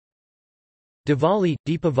Diwali,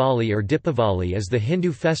 Deepavali or Dipavali is the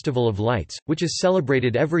Hindu festival of lights, which is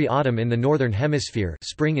celebrated every autumn in the Northern Hemisphere,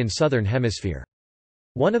 spring in Southern Hemisphere.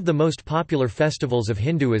 One of the most popular festivals of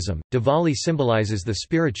Hinduism, Diwali symbolizes the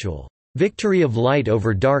spiritual victory of light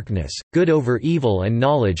over darkness, good over evil and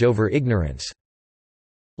knowledge over ignorance.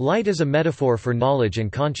 Light is a metaphor for knowledge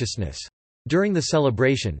and consciousness. During the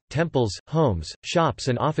celebration, temples, homes, shops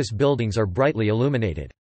and office buildings are brightly illuminated.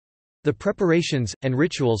 The preparations, and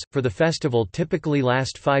rituals, for the festival typically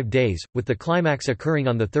last 5 days, with the climax occurring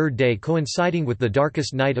on the third day coinciding with the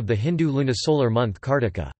darkest night of the Hindu lunisolar month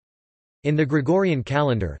Kartika. In the Gregorian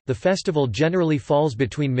calendar, the festival generally falls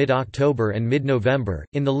between mid-October and mid-November.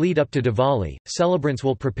 In the lead up to Diwali, celebrants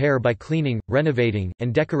will prepare by cleaning, renovating,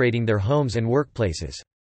 and decorating their homes and workplaces.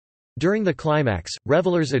 During the climax,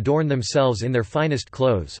 revelers adorn themselves in their finest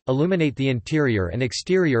clothes, illuminate the interior and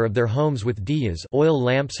exterior of their homes with diyas, oil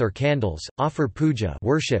lamps or candles, offer puja,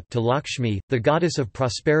 worship to Lakshmi, the goddess of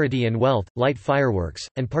prosperity and wealth, light fireworks,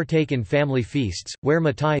 and partake in family feasts, where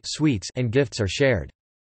mithai, sweets, and gifts are shared.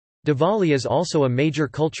 Diwali is also a major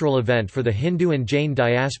cultural event for the Hindu and Jain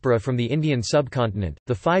diaspora from the Indian subcontinent.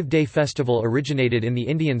 The 5-day festival originated in the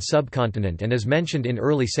Indian subcontinent and is mentioned in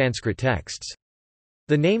early Sanskrit texts.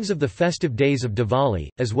 The names of the festive days of Diwali,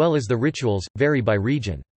 as well as the rituals, vary by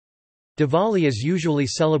region. Diwali is usually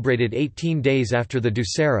celebrated 18 days after the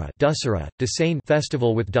Dussehra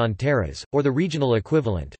festival with Dhanteras, or the regional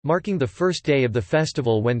equivalent, marking the first day of the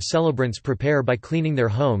festival when celebrants prepare by cleaning their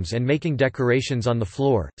homes and making decorations on the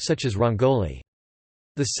floor, such as rangoli.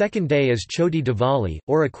 The second day is Choti Diwali,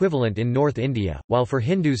 or equivalent in North India, while for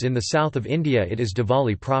Hindus in the south of India it is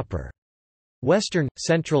Diwali proper. Western,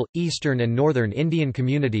 Central, Eastern and Northern Indian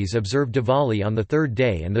communities observe Diwali on the third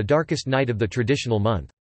day and the darkest night of the traditional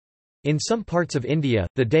month. In some parts of India,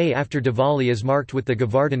 the day after Diwali is marked with the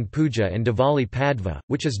Govardhan Puja and Diwali Padva,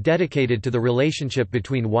 which is dedicated to the relationship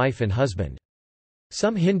between wife and husband.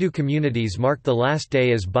 Some Hindu communities mark the last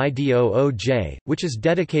day as Bhai Dooj, which is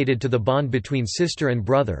dedicated to the bond between sister and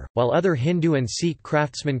brother, while other Hindu and Sikh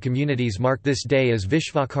craftsman communities mark this day as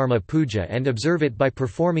Vishvakarma Puja and observe it by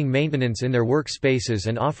performing maintenance in their work spaces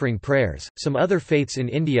and offering prayers. Some other faiths in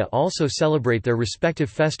India also celebrate their respective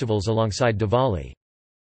festivals alongside Diwali.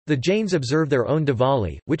 The Jains observe their own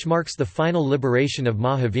Diwali, which marks the final liberation of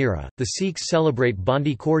Mahavira. The Sikhs celebrate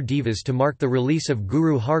Bandi Kaur Divas to mark the release of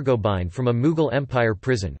Guru Hargobind from a Mughal Empire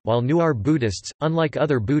prison, while Newar Buddhists, unlike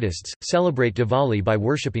other Buddhists, celebrate Diwali by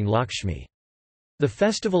worshipping Lakshmi. The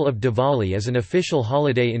festival of Diwali is an official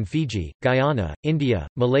holiday in Fiji, Guyana, India,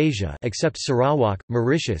 Malaysia except Sarawak,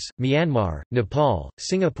 Mauritius, Myanmar, Nepal,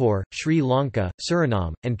 Singapore, Sri Lanka,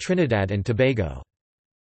 Suriname, and Trinidad and Tobago.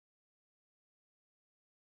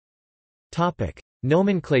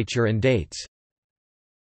 Nomenclature and dates.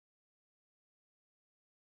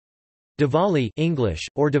 Diwali English,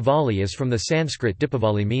 or Diwali is from the Sanskrit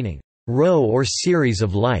Dipavali meaning, row or series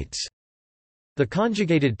of lights. The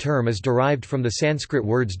conjugated term is derived from the Sanskrit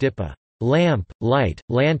words dipa, lamp, light,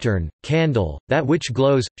 lantern, candle, that which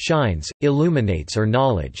glows, shines, illuminates or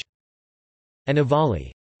knowledge, and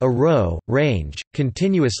avali, a row, range,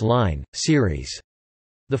 continuous line, series.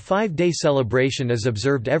 The 5-day celebration is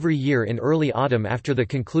observed every year in early autumn after the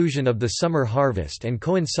conclusion of the summer harvest and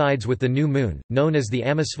coincides with the new moon, known as the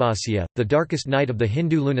Amasvasya, the darkest night of the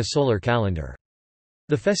Hindu lunisolar calendar.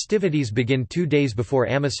 The festivities begin 2 days before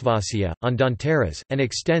Amasvasya, on Dhanteras, and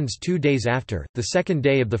extends 2 days after, the second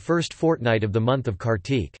day of the first fortnight of the month of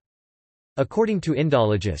Kartik. According to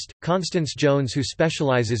Indologist, Constance Jones, who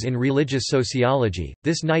specializes in religious sociology,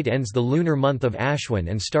 this night ends the lunar month of Ashwin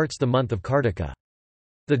and starts the month of Kartika.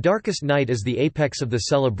 The darkest night is the apex of the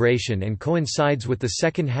celebration and coincides with the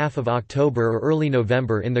second half of October or early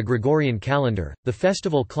November in the Gregorian calendar. The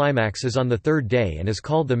festival climax is on the third day and is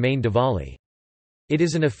called the main Diwali. It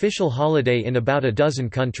is an official holiday in about a dozen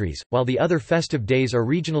countries, while the other festive days are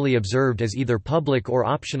regionally observed as either public or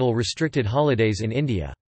optional restricted holidays in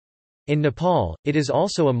India. In Nepal, it is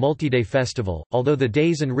also a multi-day festival, although the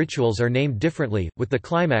days and rituals are named differently, with the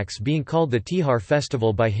climax being called the Tihar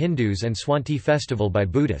festival by Hindus and Swanti festival by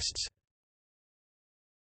Buddhists.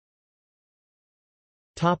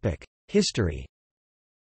 History.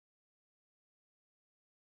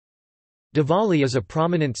 Diwali is a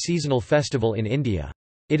prominent seasonal festival in India.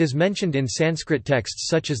 It is mentioned in Sanskrit texts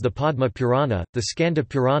such as the Padma Purana, the Skanda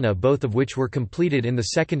Purana, both of which were completed in the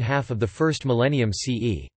second half of the first millennium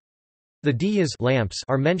CE. The diyas lamps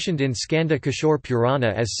are mentioned in Skanda Kishore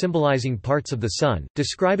Purana as symbolizing parts of the sun,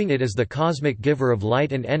 describing it as the cosmic giver of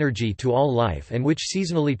light and energy to all life and which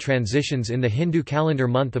seasonally transitions in the Hindu calendar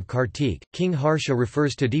month of Kartik. King Harsha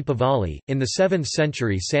refers to Deepavali, in the 7th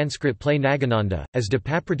century Sanskrit play Nagananda, as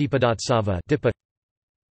Dipapratipadotsava.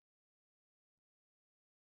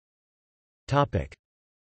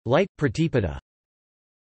 Light, Pratipada.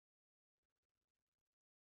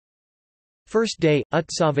 First day,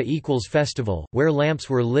 Utsava equals festival, where lamps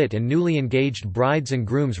were lit and newly engaged brides and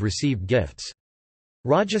grooms received gifts.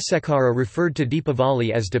 Rajasekhara referred to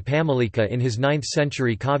Deepavali as Dipamalika in his 9th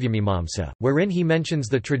century Kavyamimamsa, wherein he mentions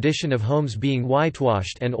the tradition of homes being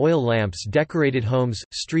whitewashed and oil lamps decorated homes,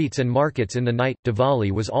 streets and markets in the night.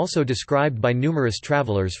 Diwali was also described by numerous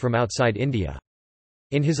travellers from outside India.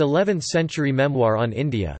 In his 11th century memoir on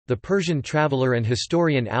India, the Persian traveller and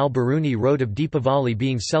historian al-Biruni wrote of Deepavali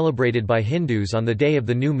being celebrated by Hindus on the day of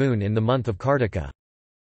the new moon in the month of Kartika.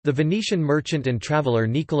 The Venetian merchant and traveller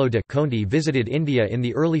Niccolò de' Conti visited India in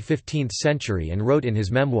the early 15th century and wrote in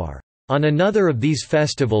his memoir, "On another of these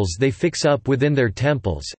festivals they fix up within their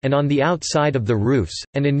temples, and on the outside of the roofs,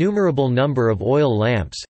 an innumerable number of oil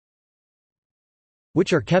lamps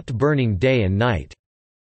which are kept burning day and night,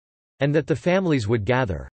 and that the families would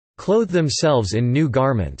gather, clothe themselves in new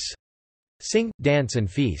garments, sing, dance and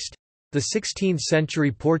feast." The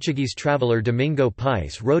 16th-century Portuguese traveller Domingo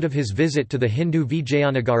Pais wrote of his visit to the Hindu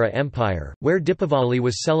Vijayanagara Empire, where Deepavali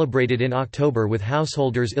was celebrated in October with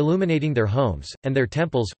householders illuminating their homes, and their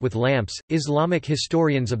temples, with lamps. Islamic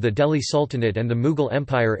historians of the Delhi Sultanate and the Mughal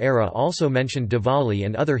Empire era also mentioned Diwali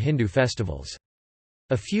and other Hindu festivals.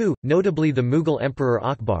 A few, notably the Mughal Emperor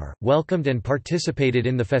Akbar, welcomed and participated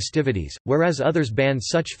in the festivities, whereas others banned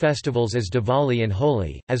such festivals as Diwali and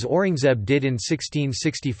Holi, as Aurangzeb did in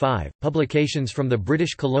 1665. Publications from the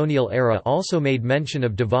British colonial era also made mention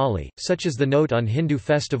of Diwali, such as the Note on Hindu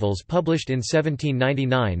Festivals published in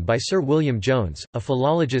 1799 by Sir William Jones, a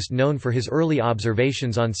philologist known for his early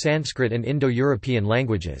observations on Sanskrit and Indo-European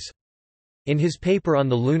languages. In his paper on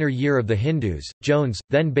the lunar year of the Hindus, Jones,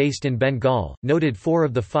 then based in Bengal, noted 4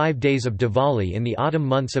 of the 5 days of Diwali in the autumn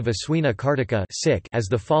months of Aswina Kartika as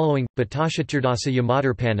the following: Patashathirdasa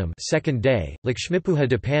Yamadarpanam, 2nd day; Lakshmipuja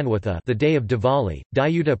Dipanwatha, the day of Diwali;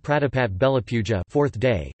 Dayuta Pratapat Belapuja, 4th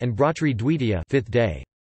day; and Bratri Dwitiya, 5th day.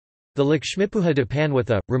 The Lakshmipuja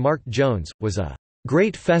Dipanwatha, remarked Jones, was a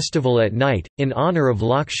great festival at night in honor of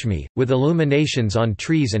Lakshmi, with illuminations on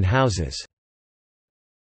trees and houses.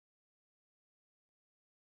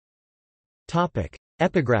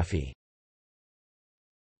 Epigraphy.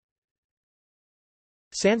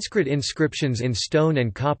 Sanskrit inscriptions in stone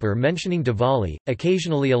and copper mentioning Diwali,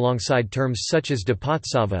 occasionally alongside terms such as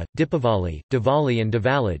Dipotsava, Dipavali, Diwali and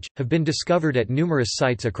Divalaj, have been discovered at numerous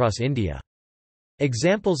sites across India.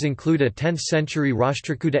 Examples include a 10th-century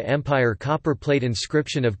Rashtrakuta Empire copper plate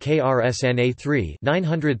inscription of Krsna 3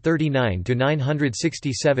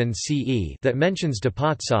 (939–967 CE) that mentions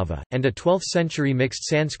Dipotsava, and a 12th-century mixed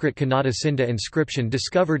Sanskrit Kannada Sindha inscription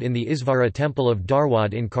discovered in the Isvara temple of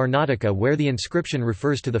Dharwad in Karnataka, where the inscription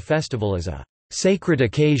refers to the festival as a sacred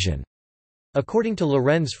occasion. According to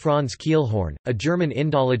Lorenz Franz Kielhorn, a German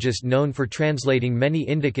Indologist known for translating many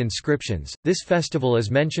Indic inscriptions, this festival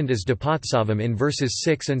is mentioned as Dipotsavam in verses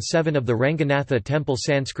 6 and 7 of the Ranganatha temple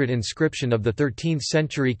Sanskrit inscription of the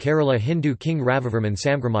 13th-century Kerala Hindu king Ravivarman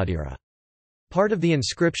Samgramadira. Part of the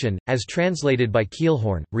inscription, as translated by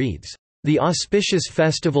Kielhorn, reads, "The auspicious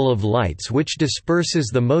festival of lights which disperses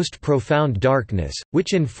the most profound darkness,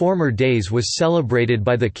 which in former days was celebrated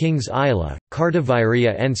by the kings Ila,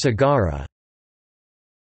 Kartavirya and Sagara,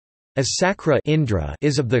 as Sakra Indra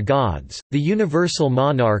is of the gods, the universal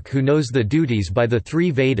monarch who knows the duties by the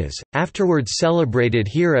 3 Vedas, afterwards celebrated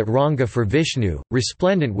here at Ranga for Vishnu,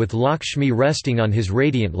 resplendent with Lakshmi resting on his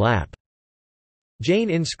radiant lap." Jain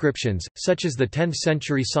inscriptions, such as the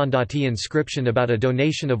 10th-century Saundati inscription about a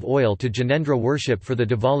donation of oil to Janendra worship for the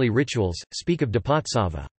Diwali rituals, speak of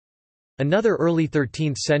Dipotsava. Another early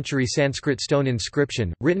 13th-century Sanskrit stone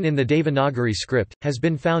inscription, written in the Devanagari script, has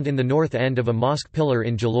been found in the north end of a mosque pillar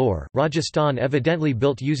in Jalore, Rajasthan, evidently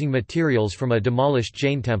built using materials from a demolished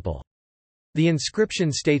Jain temple. The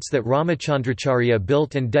inscription states that Ramachandracharya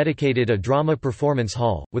built and dedicated a drama performance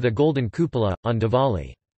hall, with a golden cupola, on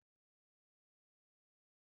Diwali.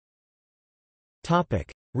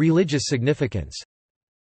 Religious significance.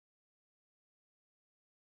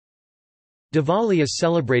 Diwali is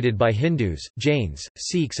celebrated by Hindus, Jains,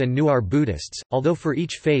 Sikhs and Newar Buddhists, although for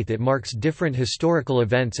each faith it marks different historical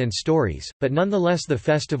events and stories, but nonetheless the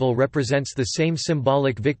festival represents the same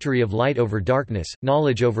symbolic victory of light over darkness,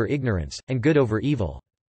 knowledge over ignorance, and good over evil.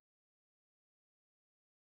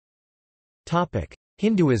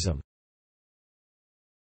 Hinduism.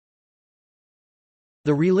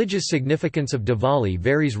 The religious significance of Diwali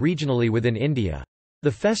varies regionally within India.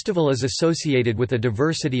 The festival is associated with a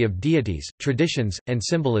diversity of deities, traditions, and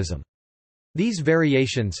symbolism. These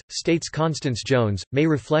variations, states Constance Jones, may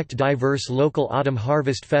reflect diverse local autumn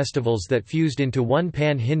harvest festivals that fused into one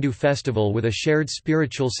pan-Hindu festival with a shared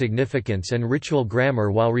spiritual significance and ritual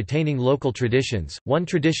grammar while retaining local traditions. One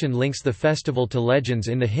tradition links the festival to legends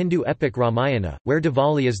in the Hindu epic Ramayana, where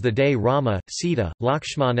Diwali is the day Rama, Sita,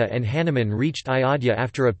 Lakshmana and Hanuman reached Ayodhya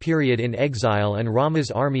after a period in exile and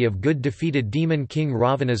Rama's army of good defeated demon king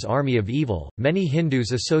Ravana's army of evil. Many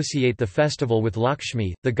Hindus associate the festival with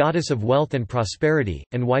Lakshmi, the goddess of wealth and prosperity,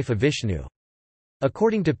 and wife of Vishnu.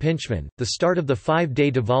 According to Pinchman, the start of the 5-day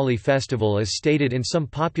Diwali festival is stated in some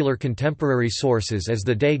popular contemporary sources as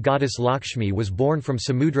the day goddess Lakshmi was born from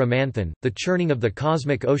Samudra Manthan, the churning of the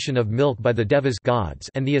cosmic ocean of milk by the Devas gods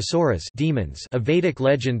and the Asuras demons, a Vedic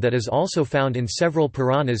legend that is also found in several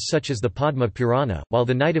Puranas such as the Padma Purana, while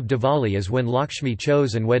the night of Diwali is when Lakshmi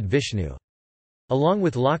chose and wed Vishnu. Along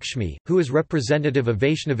with Lakshmi, who is representative of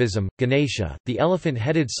Vaishnavism, Ganesha, the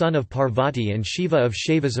elephant-headed son of Parvati and Shiva of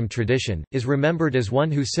Shaivism tradition, is remembered as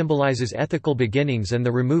one who symbolizes ethical beginnings and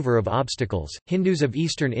the remover of obstacles. Hindus of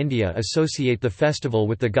eastern India associate the festival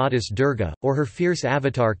with the goddess Durga, or her fierce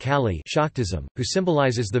avatar Kali, Shaktism, who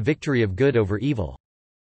symbolizes the victory of good over evil.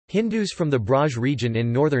 Hindus from the Braj region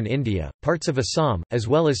in northern India, parts of Assam, as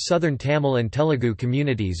well as southern Tamil and Telugu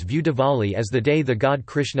communities view Diwali as the day the god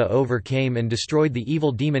Krishna overcame and destroyed the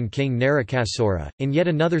evil demon king Narakasura, in yet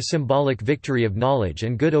another symbolic victory of knowledge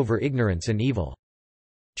and good over ignorance and evil.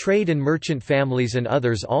 Trade and merchant families and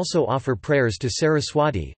others also offer prayers to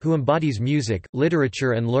Saraswati, who embodies music,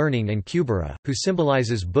 literature and learning, and Kubera, who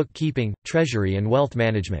symbolizes bookkeeping, treasury and wealth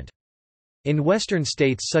management. In western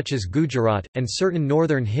states such as Gujarat, and certain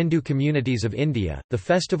northern Hindu communities of India, the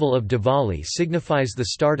festival of Diwali signifies the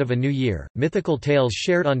start of a new year. Mythical tales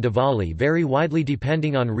shared on Diwali vary widely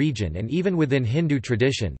depending on region and even within Hindu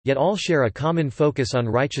tradition, yet all share a common focus on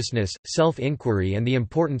righteousness, self-inquiry, and the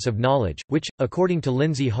importance of knowledge, which, according to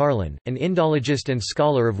Lindsay Harlan, an Indologist and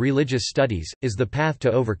scholar of religious studies, is the path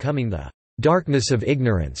to overcoming the darkness of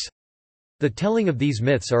ignorance. The telling of these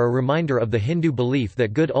myths are a reminder of the Hindu belief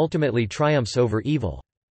that good ultimately triumphs over evil.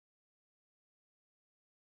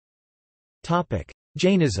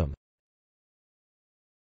 Jainism.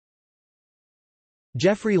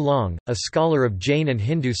 Jeffrey Long, a scholar of Jain and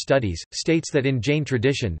Hindu studies, states that in Jain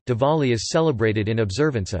tradition, Diwali is celebrated in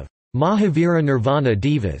observance of Mahavira Nirvana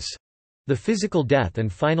Divas, the physical death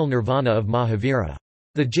and final nirvana of Mahavira.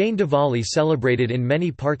 The Jain Diwali celebrated in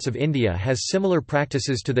many parts of India has similar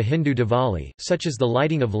practices to the Hindu Diwali, such as the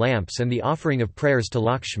lighting of lamps and the offering of prayers to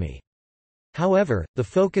Lakshmi. However, the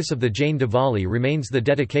focus of the Jain Diwali remains the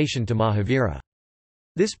dedication to Mahavira.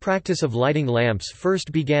 This practice of lighting lamps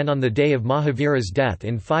first began on the day of Mahavira's death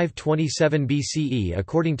in 527 BCE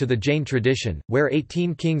according to the Jain tradition, where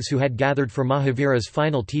 18 kings who had gathered for Mahavira's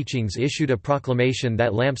final teachings issued a proclamation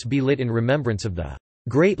that lamps be lit in remembrance of the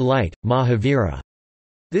great light, Mahavira.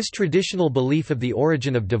 This traditional belief of the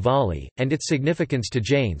origin of Diwali, and its significance to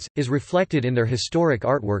Jains, is reflected in their historic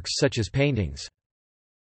artworks such as paintings.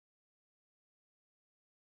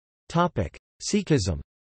 Sikhism.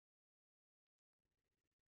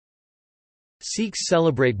 Sikhs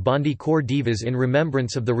celebrate Bandi Kaur Divas in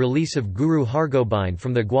remembrance of the release of Guru Hargobind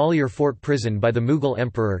from the Gwalior fort prison by the Mughal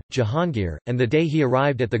Emperor, Jahangir, and the day he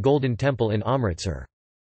arrived at the Golden Temple in Amritsar.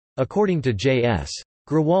 According to J.S.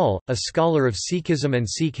 Grewal, a scholar of Sikhism and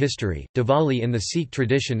Sikh history, Diwali in the Sikh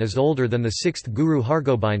tradition is older than the 6th Guru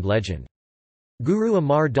Hargobind legend. Guru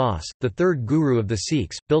Amar Das, the third guru of the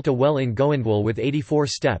Sikhs, built a well in Goindwal with 84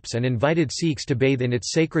 steps and invited Sikhs to bathe in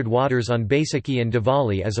its sacred waters on Baisakhi and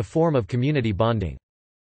Diwali as a form of community bonding.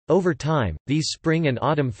 Over time, these spring and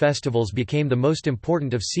autumn festivals became the most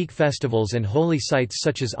important of Sikh festivals, and holy sites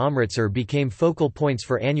such as Amritsar became focal points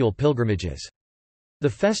for annual pilgrimages. The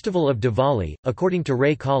festival of Diwali, according to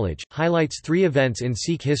Ray College, highlights 3 events in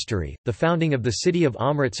Sikh history: the founding of the city of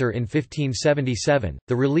Amritsar in 1577,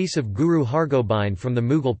 the release of Guru Hargobind from the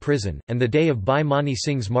Mughal prison, and the day of Bhai Mani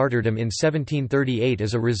Singh's martyrdom in 1738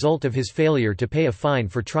 as a result of his failure to pay a fine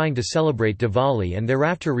for trying to celebrate Diwali and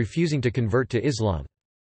thereafter refusing to convert to Islam.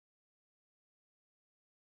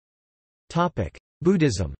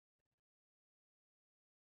 Buddhism.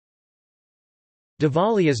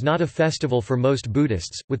 Diwali is not a festival for most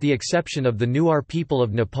Buddhists, with the exception of the Newar people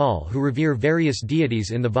of Nepal who revere various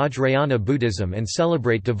deities in the Vajrayana Buddhism and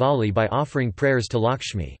celebrate Diwali by offering prayers to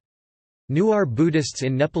Lakshmi. Newar Buddhists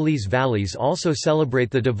in Nepalese valleys also celebrate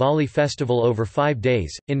the Diwali festival over 5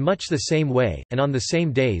 days, in much the same way, and on the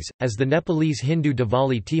same days, as the Nepalese Hindu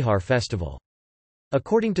Diwali Tihar festival.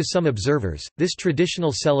 According to some observers, this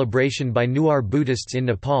traditional celebration by Newar Buddhists in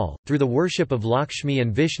Nepal, through the worship of Lakshmi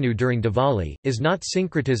and Vishnu during Diwali, is not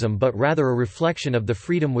syncretism but rather a reflection of the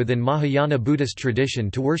freedom within Mahayana Buddhist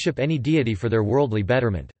tradition to worship any deity for their worldly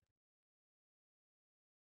betterment.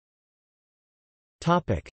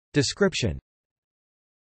 Description.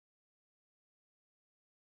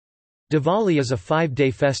 Diwali is a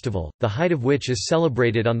 5-day festival, the height of which is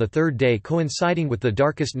celebrated on the third day coinciding with the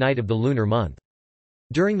darkest night of the lunar month.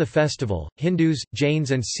 During the festival, Hindus,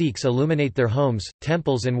 Jains and Sikhs illuminate their homes,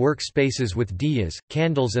 temples and work spaces with diyas,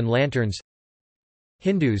 candles and lanterns.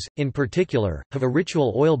 Hindus, in particular, have a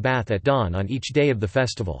ritual oil bath at dawn on each day of the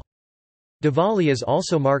festival. Diwali is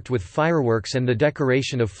also marked with fireworks and the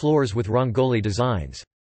decoration of floors with rangoli designs.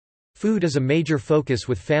 Food is a major focus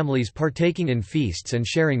with families partaking in feasts and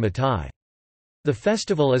sharing mithai. The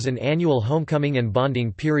festival is an annual homecoming and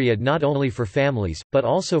bonding period not only for families, but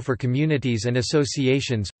also for communities and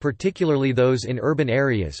associations, particularly those in urban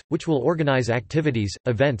areas, which will organize activities,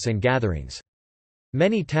 events and gatherings.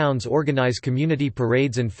 Many towns organize community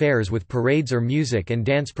parades and fairs with parades or music and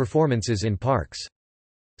dance performances in parks.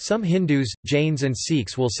 Some Hindus, Jains and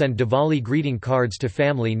Sikhs will send Diwali greeting cards to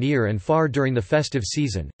family near and far during the festive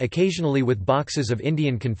season, occasionally with boxes of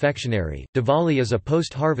Indian confectionery. Diwali is a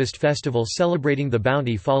post-harvest festival celebrating the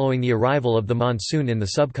bounty following the arrival of the monsoon in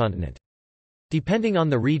the subcontinent. Depending on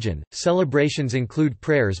the region, celebrations include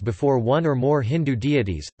prayers before one or more Hindu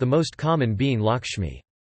deities, the most common being Lakshmi.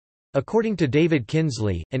 According to David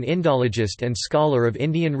Kinsley, an Indologist and scholar of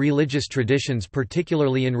Indian religious traditions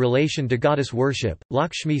particularly in relation to goddess worship,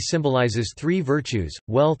 Lakshmi symbolizes 3 virtues,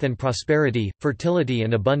 wealth and prosperity, fertility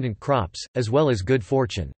and abundant crops, as well as good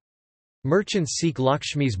fortune. Merchants seek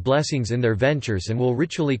Lakshmi's blessings in their ventures and will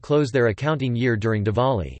ritually close their accounting year during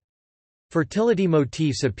Diwali. Fertility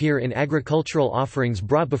motifs appear in agricultural offerings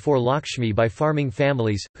brought before Lakshmi by farming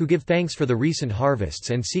families, who give thanks for the recent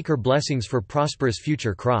harvests and seek her blessings for prosperous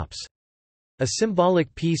future crops. A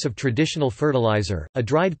symbolic piece of traditional fertilizer, a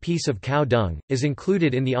dried piece of cow dung, is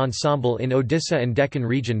included in the ensemble in Odisha and Deccan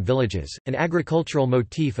region villages, an agricultural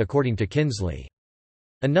motif according to Kinsley.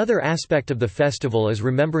 Another aspect of the festival is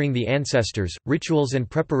remembering the ancestors. Rituals and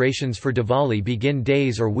preparations for Diwali begin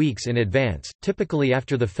days or weeks in advance, typically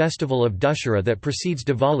after the festival of Dussehra that precedes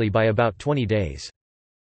Diwali by about 20 days.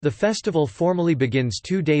 The festival formally begins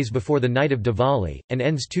 2 days before the night of Diwali, and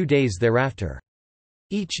ends 2 days thereafter.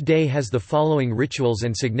 Each day has the following rituals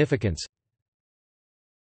and significance.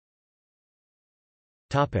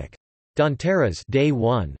 Dhanteras, Day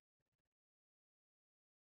 1.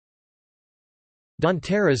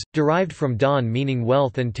 Dhanteras, derived from Dhan meaning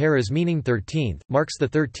wealth and Teras meaning 13th, marks the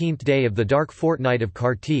 13th day of the dark fortnight of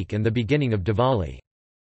Kartik and the beginning of Diwali.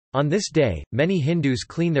 On this day, many Hindus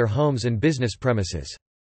clean their homes and business premises.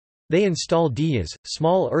 They install diyas,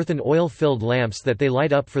 small earthen oil-filled lamps that they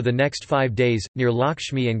light up for the next 5 days, near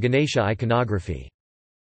Lakshmi and Ganesha iconography.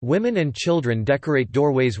 Women and children decorate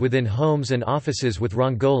doorways within homes and offices with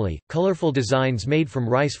rangoli, colorful designs made from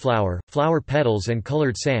rice flour, flower petals and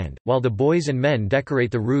colored sand, while the boys and men decorate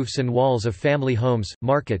the roofs and walls of family homes,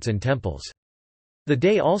 markets and temples. The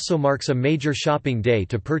day also marks a major shopping day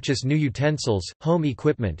to purchase new utensils, home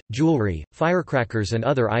equipment, jewelry, firecrackers and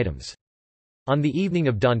other items. On the evening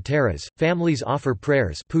of Dhanteras, families offer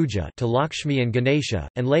prayers puja to Lakshmi and Ganesha,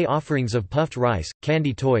 and lay offerings of puffed rice,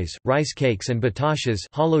 candy toys, rice cakes and batashas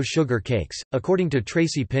hollow sugar cakes. According to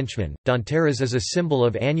Tracy Pinchman, Dhanteras is a symbol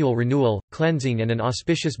of annual renewal, cleansing and an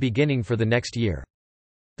auspicious beginning for the next year.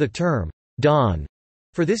 The term, Dhan,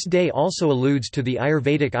 for this day also alludes to the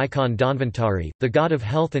Ayurvedic icon Dhanvantari, the god of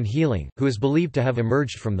health and healing, who is believed to have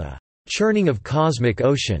emerged from the churning of cosmic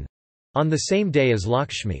ocean on the same day as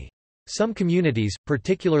Lakshmi. Some communities,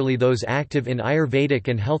 particularly those active in Ayurvedic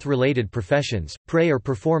and health-related professions, pray or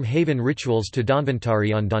perform Havan rituals to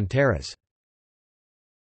Dhanvantari on Dhanteras.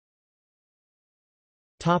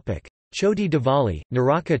 Choti Diwali,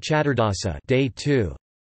 Naraka Chaturdasa, Day 2.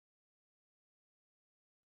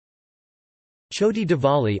 Choti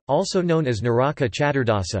Diwali, also known as Naraka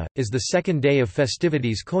Chaturdasa, is the second day of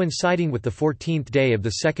festivities coinciding with the 14th day of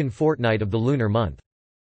the second fortnight of the lunar month.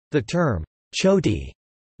 The term, Choti,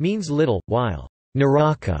 means little, while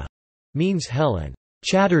Naraka means hell and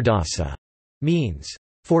Chaturdasa means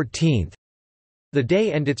 14th. The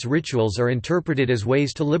day and its rituals are interpreted as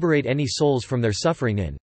ways to liberate any souls from their suffering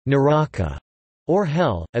in Naraka or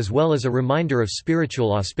hell, as well as a reminder of spiritual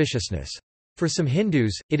auspiciousness. For some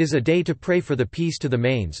Hindus, it is a day to pray for the peace to the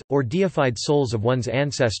manes, or deified souls of one's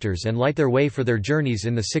ancestors and light their way for their journeys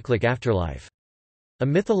in the cyclic afterlife. A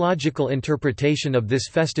mythological interpretation of this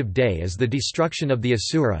festive day is the destruction of the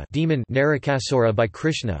Asura demon Narakasura by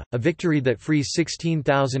Krishna, a victory that frees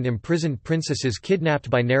 16,000 imprisoned princesses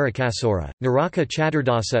kidnapped by Narakasura. Naraka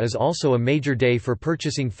Chaturdasa is also a major day for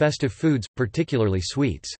purchasing festive foods, particularly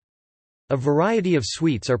sweets. A variety of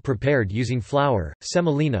sweets are prepared using flour,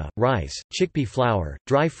 semolina, rice, chickpea flour,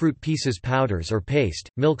 dry fruit pieces powders or paste,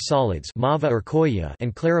 milk solids mava or koya,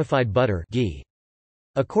 and clarified butter ghee.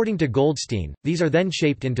 According to Goldstein, these are then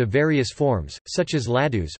shaped into various forms, such as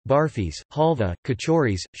ladus, barfis, halva,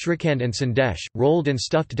 kachoris, shrikhand and sandesh, rolled and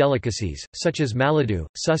stuffed delicacies, such as maladu,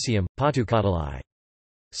 susium, patukadalai.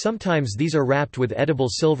 Sometimes these are wrapped with edible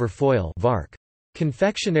silver foil vark.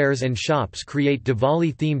 Confectionaires and shops create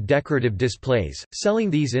Diwali-themed decorative displays, selling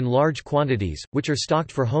these in large quantities, which are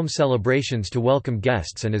stocked for home celebrations to welcome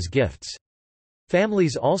guests and as gifts.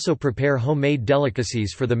 Families also prepare homemade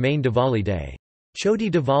delicacies for the main Diwali day.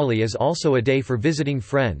 Choti Diwali is also a day for visiting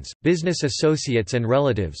friends, business associates and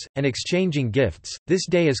relatives, and exchanging gifts. This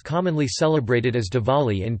day is commonly celebrated as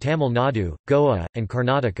Diwali in Tamil Nadu, Goa, and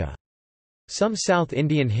Karnataka. Some South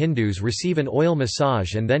Indian Hindus receive an oil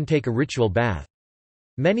massage and then take a ritual bath.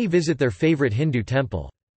 Many visit their favorite Hindu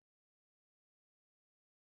temple.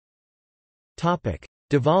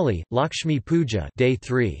 Diwali, Lakshmi Puja, Day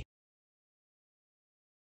 3.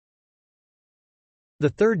 The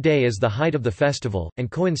third day is the height of the festival,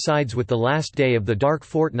 and coincides with the last day of the dark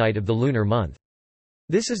fortnight of the lunar month.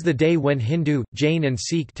 This is the day when Hindu, Jain and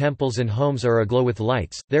Sikh temples and homes are aglow with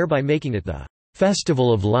lights, thereby making it the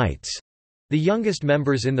Festival of Lights. The youngest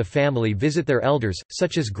members in the family visit their elders,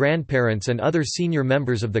 such as grandparents and other senior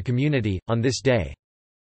members of the community, on this day.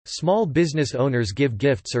 Small business owners give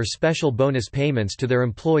gifts or special bonus payments to their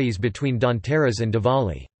employees between Dhanteras and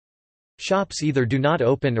Diwali. Shops either do not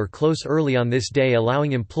open or close early on this day,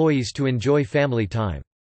 allowing employees to enjoy family time.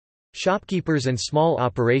 Shopkeepers and small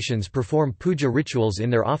operations perform puja rituals in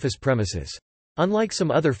their office premises. Unlike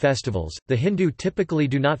some other festivals, the Hindu typically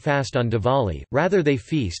do not fast on Diwali, rather they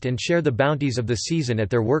feast and share the bounties of the season at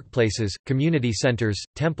their workplaces, community centers,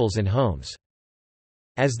 temples and homes.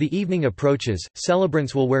 As the evening approaches,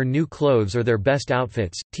 celebrants will wear new clothes or their best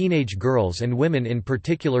outfits. Teenage girls and women in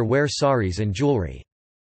particular wear saris and jewelry.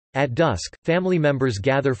 At dusk, family members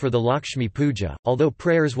gather for the Lakshmi Puja, although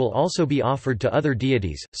prayers will also be offered to other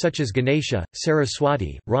deities, such as Ganesha,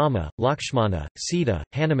 Saraswati, Rama, Lakshmana, Sita,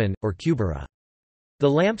 Hanuman, or Kubera. The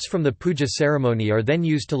lamps from the puja ceremony are then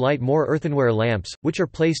used to light more earthenware lamps, which are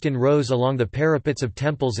placed in rows along the parapets of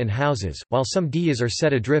temples and houses, while some diyas are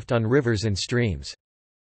set adrift on rivers and streams.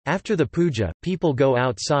 After the puja, people go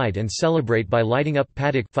outside and celebrate by lighting up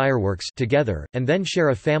patak fireworks together, and then share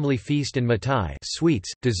a family feast and mithai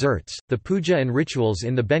sweets, desserts. The puja and rituals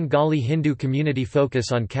in the Bengali Hindu community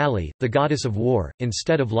focus on Kali, the goddess of war,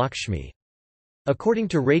 instead of Lakshmi. According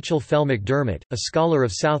to Rachel Fell McDermott, a scholar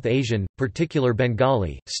of South Asian, particular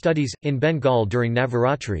Bengali, studies, in Bengal during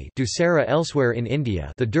Navaratri Dussehra elsewhere in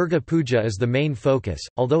India the Durga Puja is the main focus,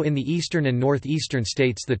 although in the eastern and northeastern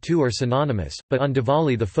states the two are synonymous, but on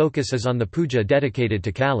Diwali the focus is on the puja dedicated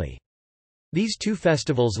to Kali. These two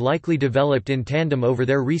festivals likely developed in tandem over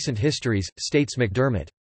their recent histories, states McDermott.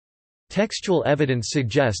 Textual evidence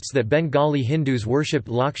suggests that Bengali Hindus worshipped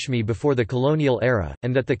Lakshmi before the colonial era,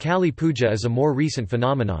 and that the Kali Puja is a more recent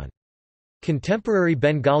phenomenon. Contemporary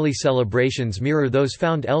Bengali celebrations mirror those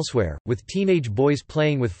found elsewhere, with teenage boys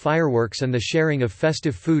playing with fireworks and the sharing of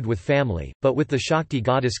festive food with family, but with the Shakti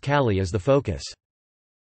goddess Kali as the focus.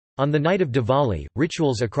 On the night of Diwali,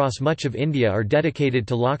 rituals across much of India are dedicated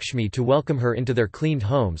to Lakshmi to welcome her into their cleaned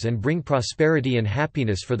homes and bring prosperity and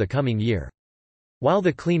happiness for the coming year. While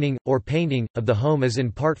the cleaning, or painting, of the home is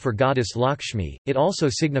in part for goddess Lakshmi, it also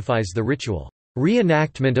signifies the ritual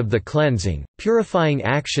reenactment of the cleansing, purifying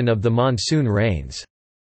action of the monsoon rains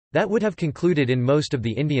that would have concluded in most of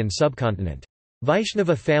the Indian subcontinent.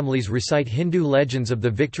 Vaishnava families recite Hindu legends of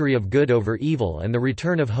the victory of good over evil and the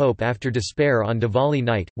return of hope after despair on Diwali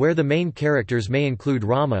night, where the main characters may include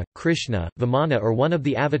Rama, Krishna, Vamana or one of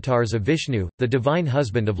the avatars of Vishnu, the divine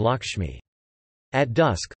husband of Lakshmi. At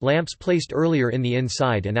dusk, lamps placed earlier in the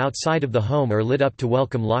inside and outside of the home are lit up to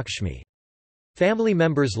welcome Lakshmi. Family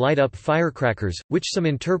members light up firecrackers, which some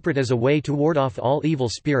interpret as a way to ward off all evil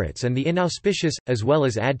spirits and the inauspicious, as well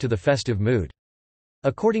as add to the festive mood.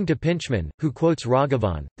 According to Pinchman, who quotes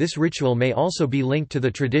Raghavan, this ritual may also be linked to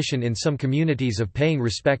the tradition in some communities of paying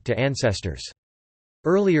respect to ancestors.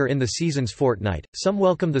 Earlier in the season's fortnight, some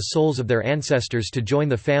welcome the souls of their ancestors to join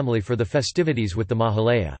the family for the festivities with the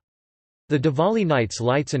Mahalaya. The Diwali nights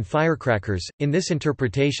lights and firecrackers, in this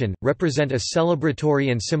interpretation, represent a celebratory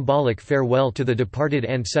and symbolic farewell to the departed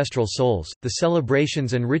ancestral souls. The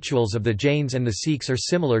celebrations and rituals of the Jains and the Sikhs are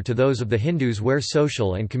similar to those of the Hindus, where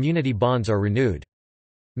social and community bonds are renewed.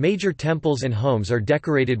 Major temples and homes are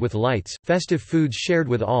decorated with lights, festive foods shared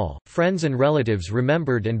with all, friends and relatives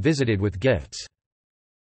remembered and visited with gifts.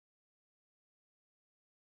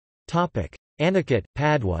 Aniket,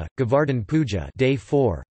 Padwa, Govardhan Puja, Day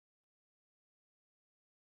 4.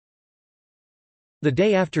 The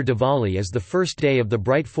day after Diwali is the first day of the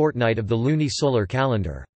bright fortnight of the luni-solar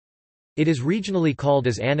calendar. It is regionally called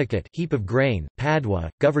as Aniket, heap of grain, Padwa,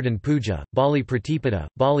 Govardhan Puja, Bali Pratipada,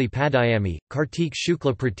 Bali Padayami, Kartik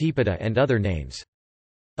Shukla Pratipada and other names.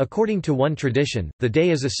 According to one tradition, the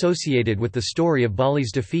day is associated with the story of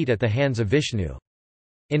Bali's defeat at the hands of Vishnu.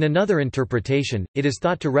 In another interpretation, it is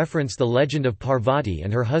thought to reference the legend of Parvati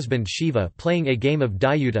and her husband Shiva playing a game of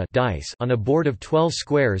Dayuta dice on a board of 12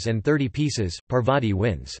 squares and 30 pieces. Parvati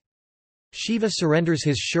wins. Shiva surrenders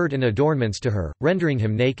his shirt and adornments to her, rendering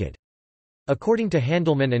him naked. According to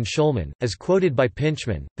Handelman and Schulman, as quoted by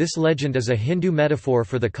Pinchman, this legend is a Hindu metaphor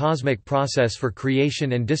for the cosmic process for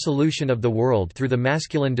creation and dissolution of the world through the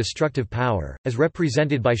masculine destructive power, as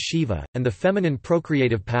represented by Shiva, and the feminine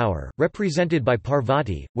procreative power, represented by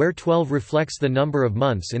Parvati, where 12 reflects the number of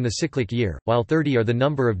months in the cyclic year, while 30 are the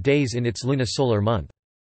number of days in its lunisolar month.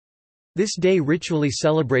 This day ritually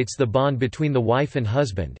celebrates the bond between the wife and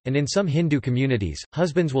husband, and in some Hindu communities,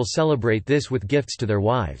 husbands will celebrate this with gifts to their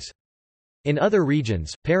wives. In other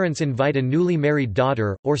regions, parents invite a newly married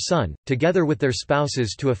daughter, or son, together with their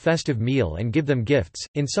spouses to a festive meal and give them gifts.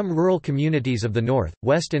 In some rural communities of the north,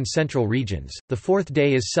 west, and central regions, the fourth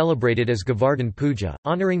day is celebrated as Govardhan Puja,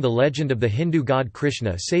 honoring the legend of the Hindu god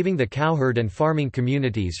Krishna saving the cowherd and farming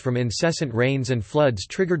communities from incessant rains and floods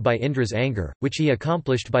triggered by Indra's anger, which he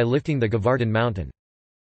accomplished by lifting the Govardhan mountain.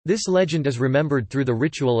 This legend is remembered through the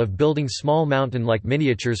ritual of building small mountain-like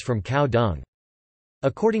miniatures from cow dung.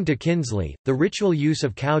 According to Kinsley, the ritual use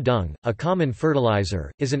of cow dung, a common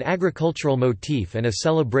fertilizer, is an agricultural motif and a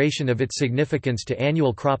celebration of its significance to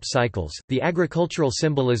annual crop cycles. The agricultural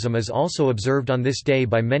symbolism is also observed on this day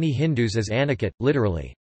by many Hindus as Aniket,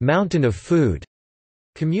 literally, mountain of food.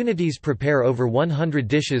 Communities prepare over 100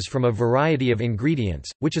 dishes from a variety of ingredients,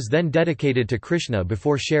 which is then dedicated to Krishna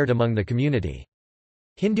before shared among the community.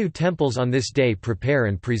 Hindu temples on this day prepare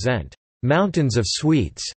and present mountains of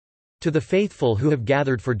sweets to the faithful who have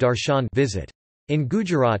gathered for darshan visit. In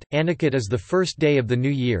Gujarat, Aniket is the first day of the new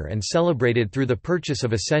year and celebrated through the purchase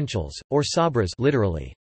of essentials, or sabras,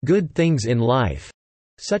 literally, good things in life,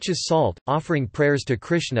 such as salt, offering prayers to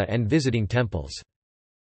Krishna and visiting temples.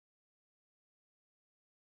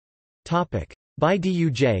 Bhai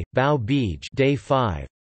Duj, Bhau Beej, Day 5.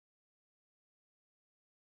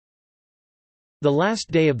 The last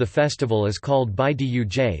day of the festival is called Bhai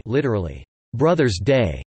Duj, literally, Brother's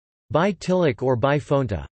Day, Bhai Tilak or Bhai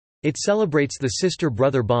Phonta. It celebrates the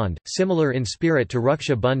sister-brother bond, similar in spirit to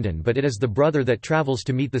Raksha Bandhan, but it is the brother that travels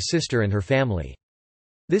to meet the sister and her family.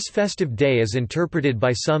 This festive day is interpreted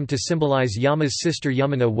by some to symbolize Yama's sister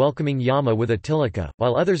Yamuna welcoming Yama with a tilaka,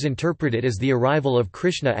 while others interpret it as the arrival of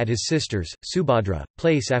Krishna at his sister's, Subhadra,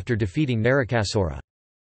 place after defeating Narakasura.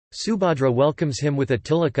 Subhadra welcomes him with a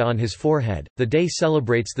tilaka on his forehead. The day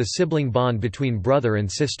celebrates the sibling bond between brother and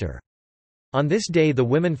sister. On this day the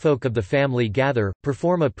womenfolk of the family gather,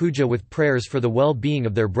 perform a puja with prayers for the well-being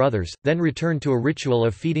of their brothers, then return to a ritual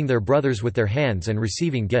of feeding their brothers with their hands and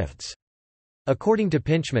receiving gifts. According to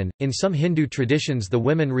Pinchman, in some Hindu traditions the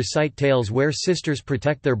women recite tales where sisters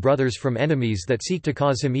protect their brothers from enemies that seek to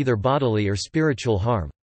cause him either bodily or spiritual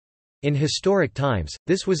harm. In historic times,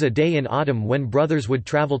 this was a day in autumn when brothers would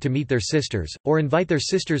travel to meet their sisters, or invite their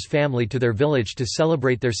sister's family to their village to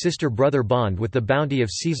celebrate their sister-brother bond with the bounty of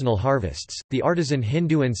seasonal harvests. The artisan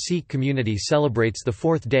Hindu and Sikh community celebrates the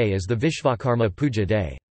fourth day as the Vishvakarma Puja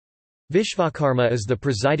Day. Vishvakarma is the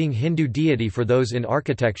presiding Hindu deity for those in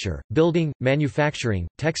architecture, building, manufacturing,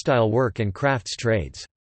 textile work and crafts trades.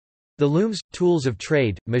 The looms, tools of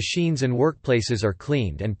trade, machines and workplaces are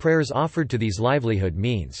cleaned and prayers offered to these livelihood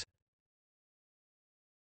means.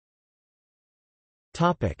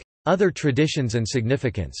 Other traditions and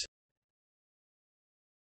significance.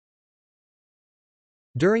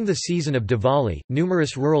 During the season of Diwali,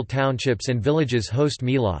 numerous rural townships and villages host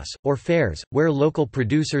melas, or fairs, where local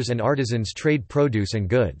producers and artisans trade produce and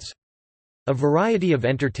goods. A variety of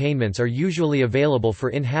entertainments are usually available for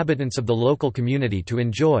inhabitants of the local community to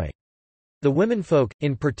enjoy. The womenfolk,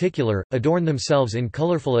 in particular, adorn themselves in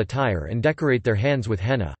colorful attire and decorate their hands with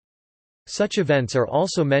henna. Such events are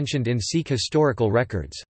also mentioned in Sikh historical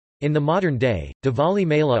records. In the modern day, Diwali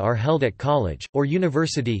Mela are held at college, or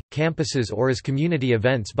university, campuses or as community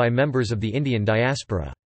events by members of the Indian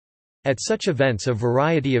diaspora. At such events a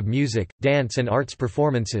variety of music, dance and arts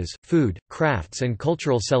performances, food, crafts and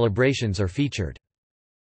cultural celebrations are featured.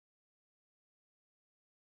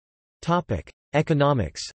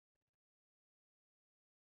 Economics.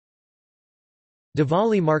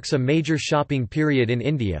 Diwali marks a major shopping period in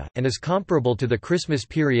India, and is comparable to the Christmas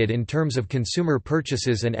period in terms of consumer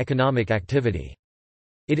purchases and economic activity.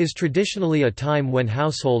 It is traditionally a time when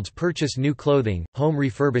households purchase new clothing, home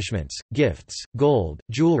refurbishments, gifts, gold,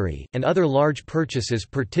 jewelry, and other large purchases,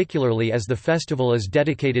 particularly as the festival is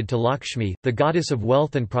dedicated to Lakshmi, the goddess of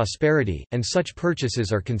wealth and prosperity, and such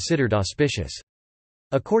purchases are considered auspicious.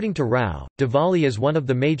 According to Rao, Diwali is one of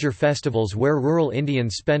the major festivals where rural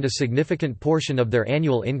Indians spend a significant portion of their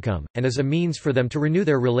annual income, and is a means for them to renew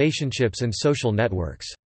their relationships and social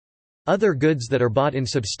networks. Other goods that are bought in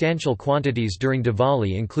substantial quantities during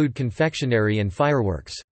Diwali include confectionery and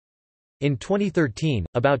fireworks. In 2013,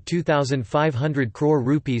 about 2,500 crore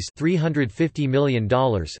rupees $350 million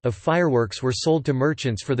of fireworks were sold to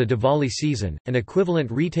merchants for the Diwali season, an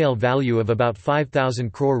equivalent retail value of about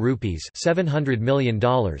 5,000 crore rupees $700 million,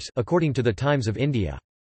 according to the Times of India.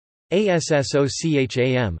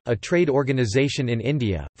 ASSOCHAM, a trade organization in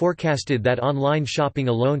India, forecasted that online shopping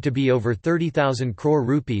alone to be over 30,000 crore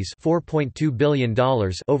rupees $4.2 billion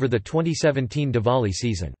over the 2017 Diwali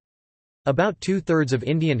season. About two-thirds of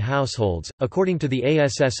Indian households, according to the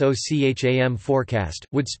ASSOCHAM forecast,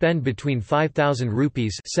 would spend between 5,000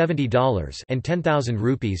 rupees $70 and 10,000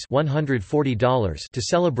 rupees $140 to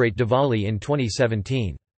celebrate Diwali in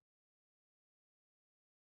 2017.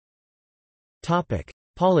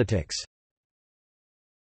 Politics.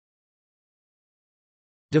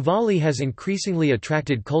 Diwali has increasingly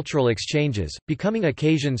attracted cultural exchanges, becoming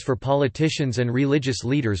occasions for politicians and religious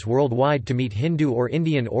leaders worldwide to meet Hindu or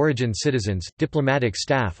Indian origin citizens, diplomatic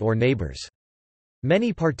staff or neighbors.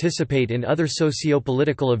 Many participate in other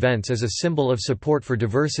socio-political events as a symbol of support for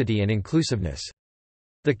diversity and inclusiveness.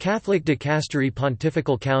 The Catholic Dicastery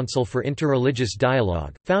Pontifical Council for Interreligious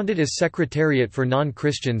Dialogue, founded as Secretariat for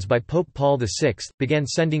Non-Christians by Pope Paul VI, began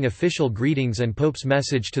sending official greetings and Pope's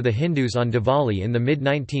message to the Hindus on Diwali in the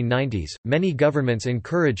mid-1990s. Many governments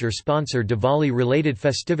encourage or sponsor Diwali-related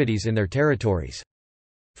festivities in their territories.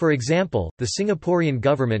 For example, the Singaporean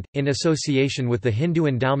government, in association with the Hindu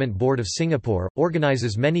Endowment Board of Singapore,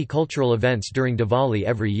 organizes many cultural events during Diwali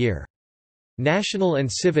every year. National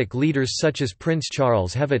and civic leaders such as Prince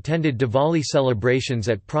Charles have attended Diwali celebrations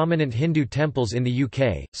at prominent Hindu temples in the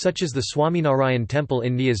UK, such as the Swaminarayan Temple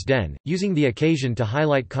in Neasden, using the occasion to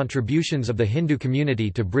highlight contributions of the Hindu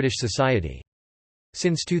community to British society.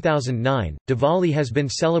 Since 2009, Diwali has been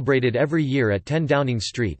celebrated every year at 10 Downing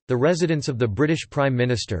Street, the residence of the British Prime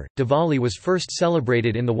Minister. Diwali was first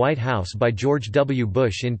celebrated in the White House by George W.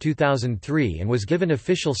 Bush in 2003 and was given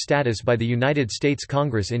official status by the United States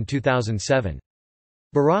Congress in 2007.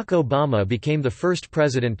 Barack Obama became the first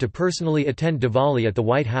president to personally attend Diwali at the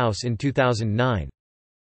White House in 2009.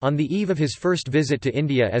 On the eve of his first visit to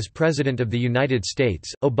India as President of the United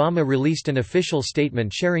States, Obama released an official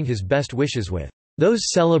statement sharing his best wishes with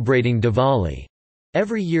those celebrating Diwali.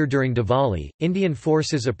 Every year during Diwali, Indian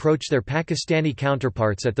forces approach their Pakistani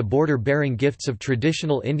counterparts at the border bearing gifts of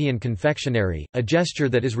traditional Indian confectionery, a gesture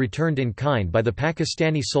that is returned in kind by the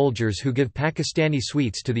Pakistani soldiers who give Pakistani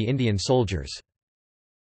sweets to the Indian soldiers.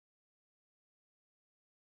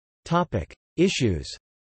 Issues.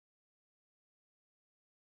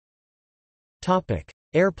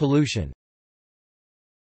 Air pollution.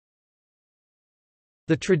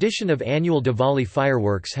 The tradition of annual Diwali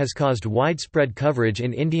fireworks has caused widespread coverage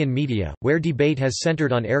in Indian media, where debate has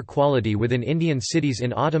centered on air quality within Indian cities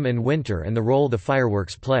in autumn and winter and the role the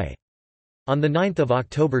fireworks play. On 9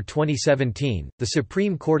 October 2017, the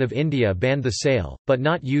Supreme Court of India banned the sale, but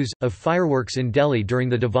not use, of fireworks in Delhi during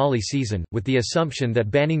the Diwali season, with the assumption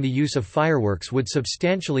that banning the use of fireworks would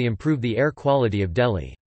substantially improve the air quality of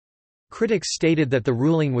Delhi. Critics stated that the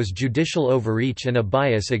ruling was judicial overreach and a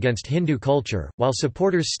bias against Hindu culture, while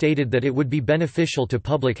supporters stated that it would be beneficial to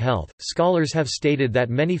public health. Scholars have stated that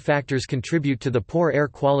many factors contribute to the poor air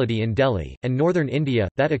quality in Delhi and northern India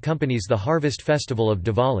that accompanies the harvest festival of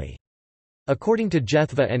Diwali. According to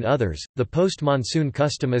Jethva and others, the post-monsoon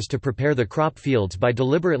custom is to prepare the crop fields by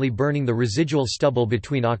deliberately burning the residual stubble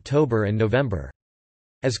between October and November.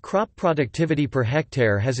 As crop productivity per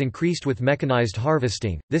hectare has increased with mechanized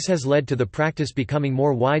harvesting, this has led to the practice becoming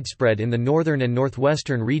more widespread in the northern and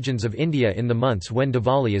northwestern regions of India in the months when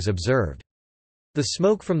Diwali is observed. The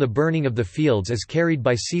smoke from the burning of the fields is carried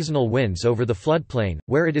by seasonal winds over the floodplain,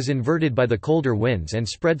 where it is inverted by the colder winds and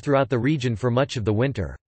spread throughout the region for much of the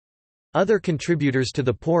winter. Other contributors to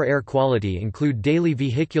the poor air quality include daily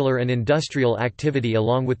vehicular and industrial activity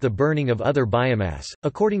along with the burning of other biomass.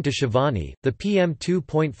 According to Shivani, the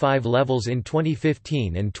PM2.5 levels in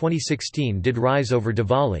 2015 and 2016 did rise over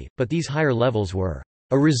Diwali, but these higher levels were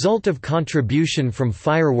a result of contribution from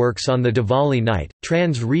fireworks on the Diwali night,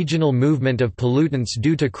 trans-regional movement of pollutants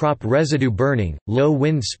due to crop residue burning, low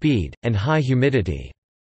wind speed, and high humidity.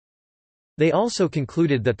 They also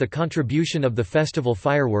concluded that the contribution of the festival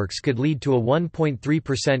fireworks could lead to a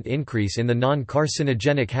 1.3% increase in the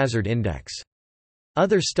non-carcinogenic hazard index.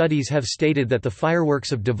 Other studies have stated that the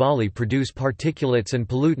fireworks of Diwali produce particulates and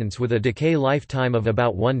pollutants with a decay lifetime of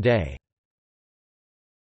about 1 day.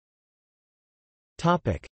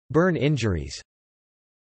 Burn injuries.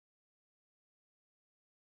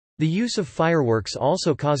 The use of fireworks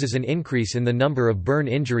also causes an increase in the number of burn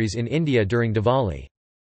injuries in India during Diwali.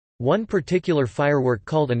 One particular firework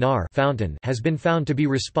called Anar fountain has been found to be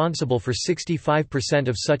responsible for 65%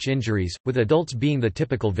 of such injuries, with adults being the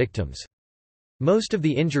typical victims. Most of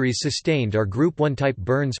the injuries sustained are Group 1 type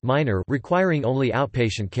burns minor requiring only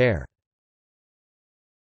outpatient care.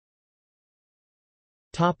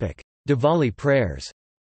 Diwali prayers.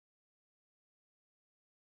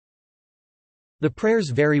 The prayers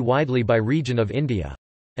vary widely by region of India.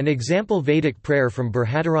 An example Vedic prayer from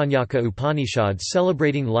Brihadaranyaka Upanishad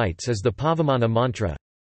celebrating lights is the Pavamana mantra.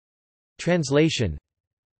 Translation.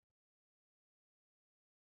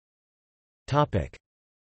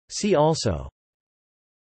 See also: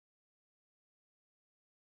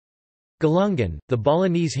 Galungan, the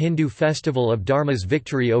Balinese Hindu festival of Dharma's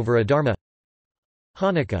victory over Adharma.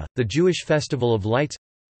 Hanukkah, the Jewish festival of lights.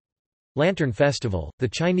 Lantern Festival, the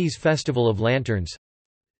Chinese festival of lanterns.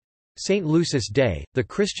 St. Lucis Day, the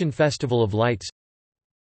Christian festival of lights.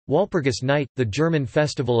 Walpurgis Night, the German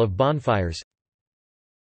festival of bonfires.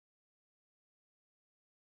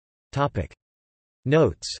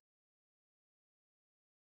 Notes.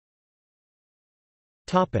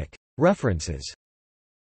 References.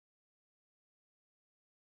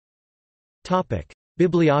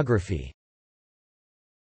 Bibliography.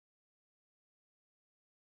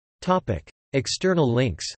 External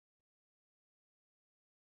links.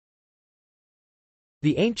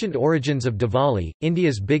 The Ancient Origins of Diwali,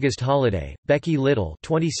 India's Biggest Holiday, Becky Little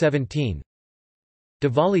 2017.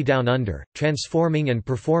 Diwali Down Under, Transforming and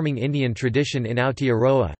Performing Indian Tradition in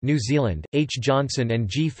Aotearoa, New Zealand, H. Johnson and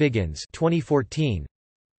G. Figgins 2014.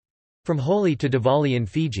 From Holi to Diwali in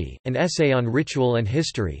Fiji, An Essay on Ritual and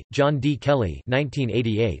History, John D. Kelly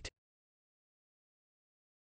 1988.